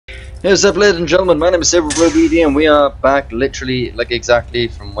Hey, what's up, ladies and gentlemen? My name is SaberbroBD, and we are back literally, like, exactly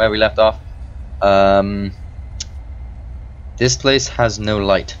from where we left off. This place has no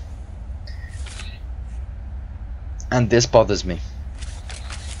light. And this bothers me.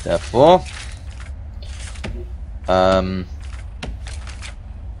 Therefore,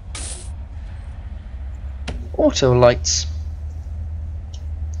 auto lights.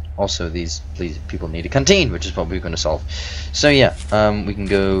 Also, these people need a canteen, which is what we're going to solve. So yeah, we can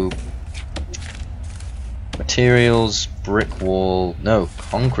go materials, brick wall, no,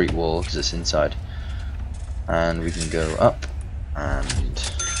 concrete wall because it's inside, and we can go up and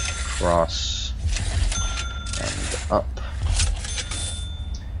cross and up.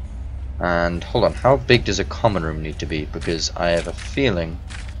 And hold on, how big does a common room need to be? Because I have a feeling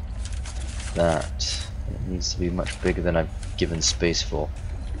that it needs to be much bigger than I've given space for.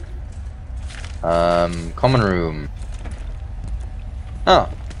 Common room. Oh,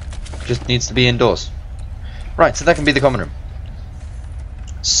 just needs to be indoors. Right, so that can be the common room.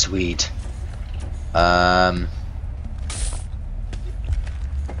 Sweet. Concrete.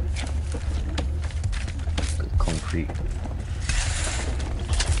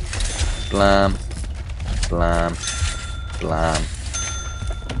 Blam. Blam. Blam.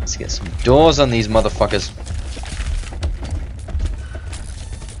 Let's get some doors on these motherfuckers.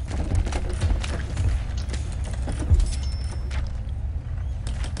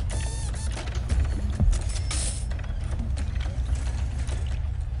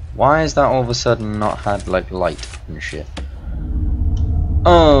 Why is that all of a sudden not had like light and shit?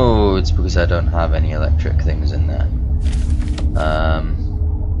 Oh, it's because I don't have any electric things in there.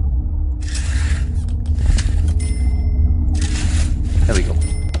 There we go.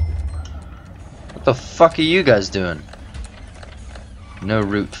 What the fuck are you guys doing? No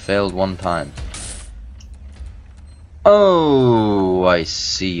route, failed one time. Oh, I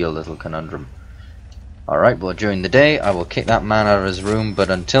see your little conundrum. Alright, well, during the day I will kick that man out of his room, but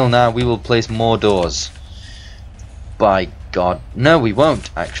until now we will place more doors. By God. No, we won't,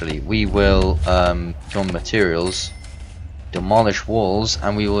 actually. We will go on materials, demolish walls,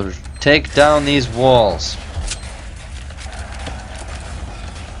 and we will take down these walls.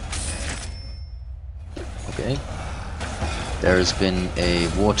 Okay. There has been a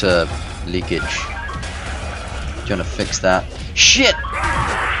water leakage. Do you want to fix that? Shit!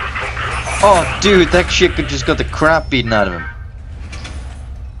 Oh, dude, that shit just got the crap beaten out of him.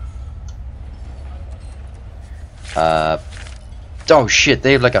 Oh shit,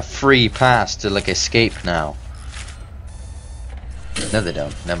 they have like a free pass to like escape now. No, they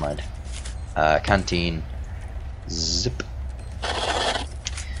don't. Never mind. Canteen. Zip.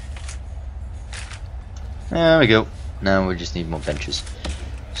 There we go. Now we just need more benches.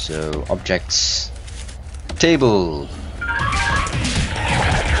 So, objects. Table.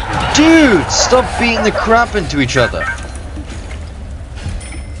 Dude, stop beating the crap into each other.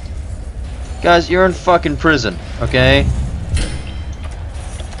 Guys, you're in fucking prison, okay?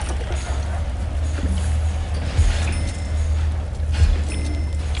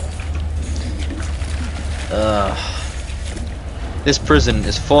 This prison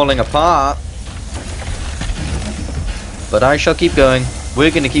is falling apart. But I shall keep going.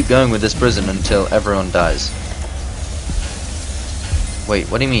 We're gonna keep going with this prison until everyone dies. Wait,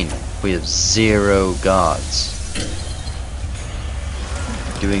 what do you mean? We have 0 guards.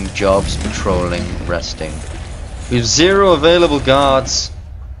 Doing jobs, patrolling, resting. We have 0 available guards.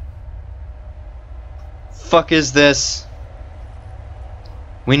 Fuck is this?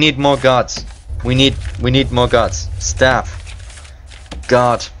 We need more guards. We need more guards. Staff.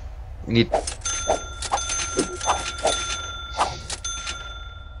 Guard. We need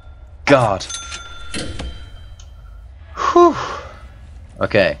guard. Whew.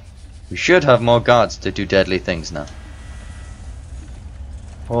 Okay, we should have more guards to do deadly things now.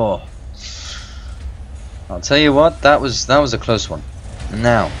 Oh, I'll tell you what, that was a close one.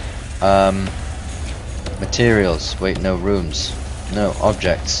 Now, materials. Wait, no, rooms. No,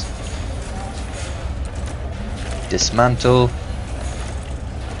 objects. Dismantle.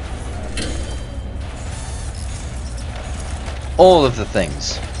 All of the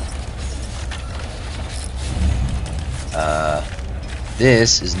things.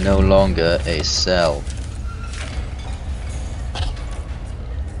 This is no longer a cell.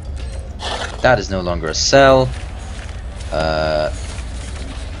 That is no longer a cell.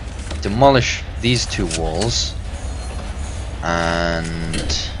 Demolish these 2 walls.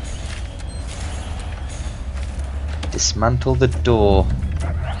 And dismantle the door.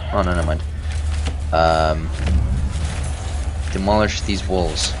 Oh no, never mind. Demolish these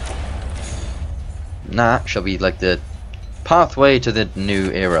walls. That shall be like the pathway to the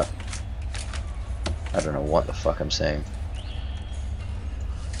new era. I don't know what the fuck I'm saying.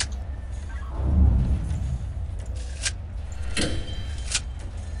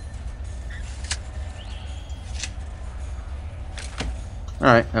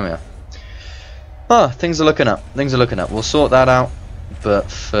 Alright, there we are. Ah, things are looking up. Things are looking up. We'll sort that out.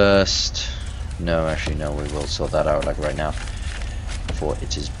 But first... No, actually, no, we will sort that out, like, right now. For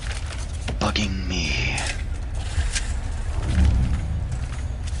it is bugging me.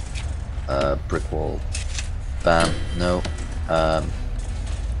 Brick wall. Bam. No.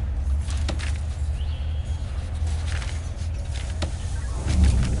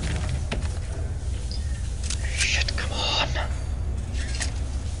 Shit, come on.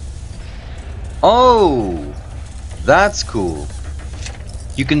 Oh! That's cool.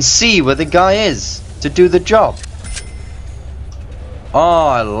 You can see where the guy is to do the job. Oh,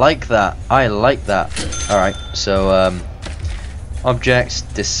 I like that. I like that. Alright, so, objects,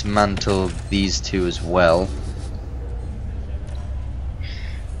 dismantle these two as well.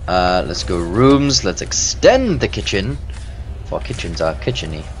 Let's go rooms. Let's extend the kitchen. For kitchens are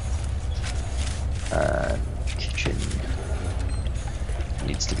kitcheny. Kitchen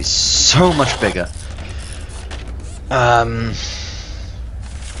needs to be so much bigger.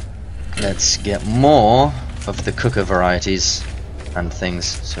 Let's get more of the cooker varieties and things.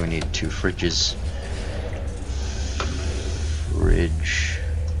 So we need 2 fridges.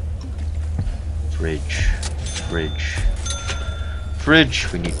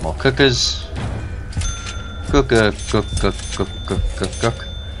 Fridge. We need more cookers. Cook.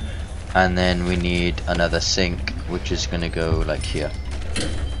 And then we need another sink, which is gonna go like here.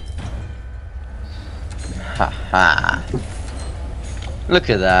 Haha.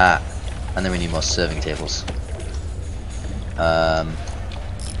 Look at that. And then we need more serving tables.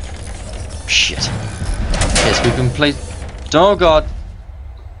 Shit. Yes, we can place. Oh god.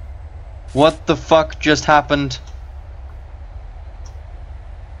 What the fuck just happened?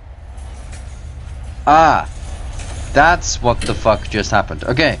 Ah. That's what the fuck just happened.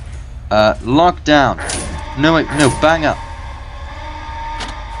 Okay. Lock down. No, wait, no, bang up.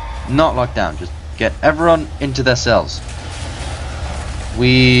 Not lock down, just get everyone into their cells.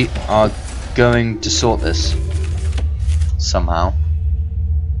 We are going to sort this somehow.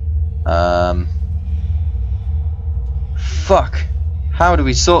 Fuck. How do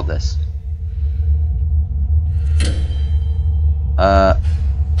we sort this?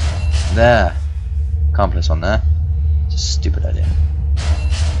 There. Can't place one there. It's a stupid idea.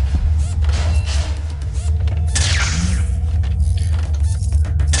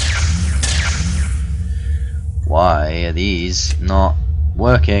 Why are these not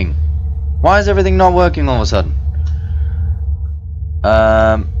working? Why is everything not working all of a sudden?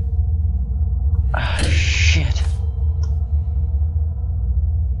 Shit.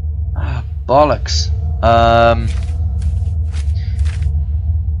 Bollocks.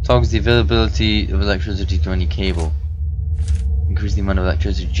 Toggles the availability of electricity to any cable. Increase the amount of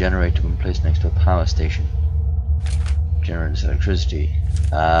electricity generated when placed next to a power station. Generates electricity.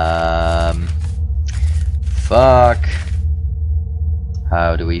 Fuck.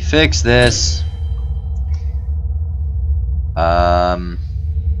 How do we fix this? I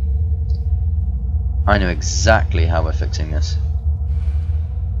know exactly how we're fixing this.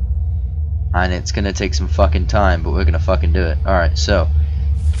 And it's gonna take some fucking time, but we're gonna fucking do it. Alright, so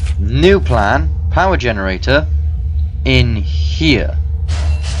new plan, power generator in here.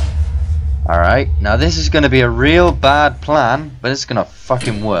 Alright, now this is gonna be a real bad plan, but it's gonna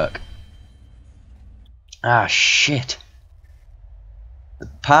fucking work. Ah, shit. The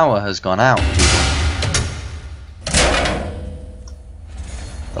power has gone out, people.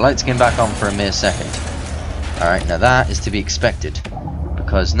 The lights came back on for a mere second. Alright, now that is to be expected.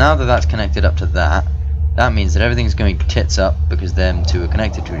 Because now that that's connected up to that, that means that everything's going tits up because them two are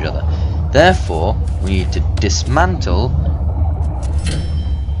connected to each other. Therefore, we need to dismantle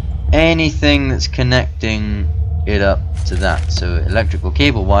anything that's connecting it up to that. So electrical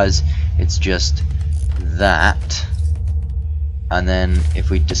cable wise, it's just that. And then if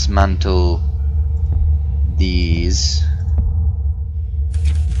we dismantle these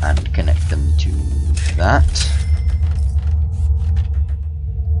and connect them to that,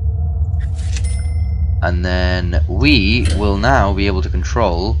 and then we will now be able to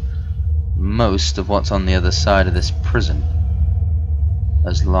control most of what's on the other side of this prison,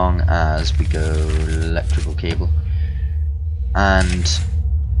 as long as we go electrical cable. And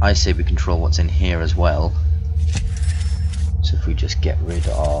I say we control what's in here as well. So if we just get rid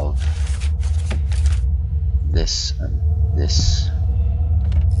of this and this,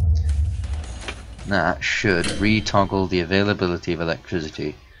 that should re-toggle the availability of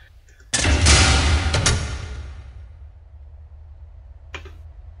electricity.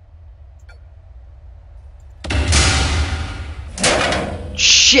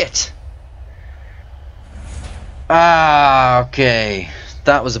 Shit! Ah, okay.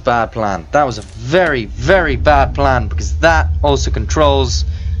 That was a bad plan. That was a very, very bad plan, because that also controls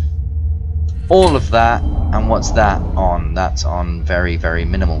all of that. And what's that on? That's on very, very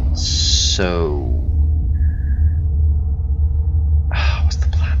minimal. So... what's the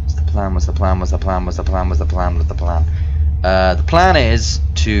plan? What's the plan? What's the plan? What's the plan? What's the plan? What's the plan? What's the plan? The plan is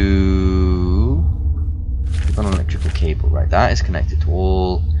to... click on an electrical cable, right? That is connected to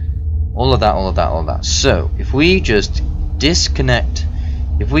all of that, all of that, all of that. So, if we just disconnect...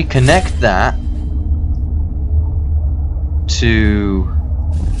 if we connect that to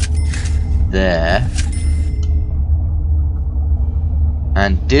there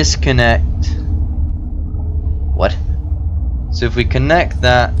and disconnect what? So if we connect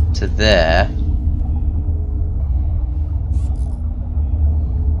that to there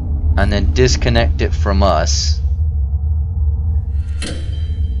and then disconnect it from us,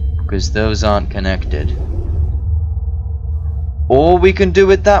 because those aren't connected, or we can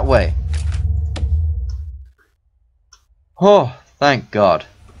do it that way. Oh, thank God.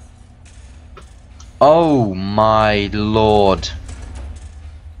 Oh my lord.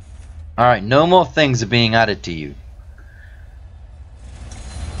 Alright, no more things are being added to you.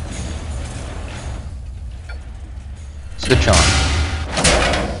 Switch on.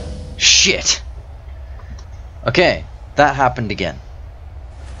 Shit! Okay, that happened again.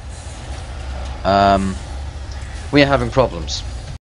 We are having problems.